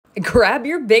Grab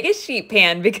your biggest sheet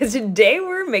pan because today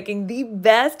we're making the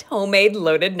best homemade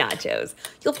loaded nachos.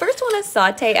 You'll first want to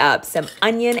saute up some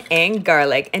onion and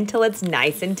garlic until it's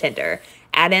nice and tender.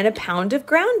 Add in a pound of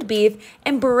ground beef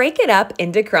and break it up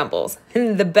into crumbles.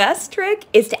 And the best trick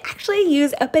is to actually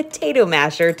use a potato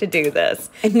masher to do this.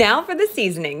 And now for the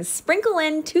seasonings. Sprinkle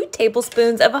in 2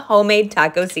 tablespoons of a homemade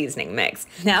taco seasoning mix.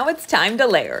 Now it's time to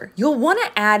layer. You'll want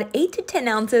to add 8 to 10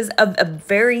 ounces of a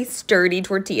very sturdy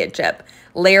tortilla chip.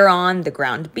 Layer on the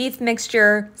ground beef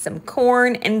mixture, some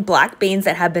corn and black beans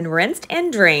that have been rinsed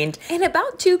and drained, and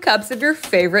about 2 cups of your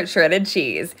favorite shredded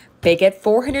cheese. Bake at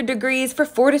 400 degrees for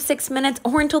 4 to 6 minutes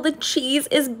or until the cheese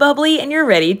is bubbly and you're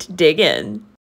ready to dig in.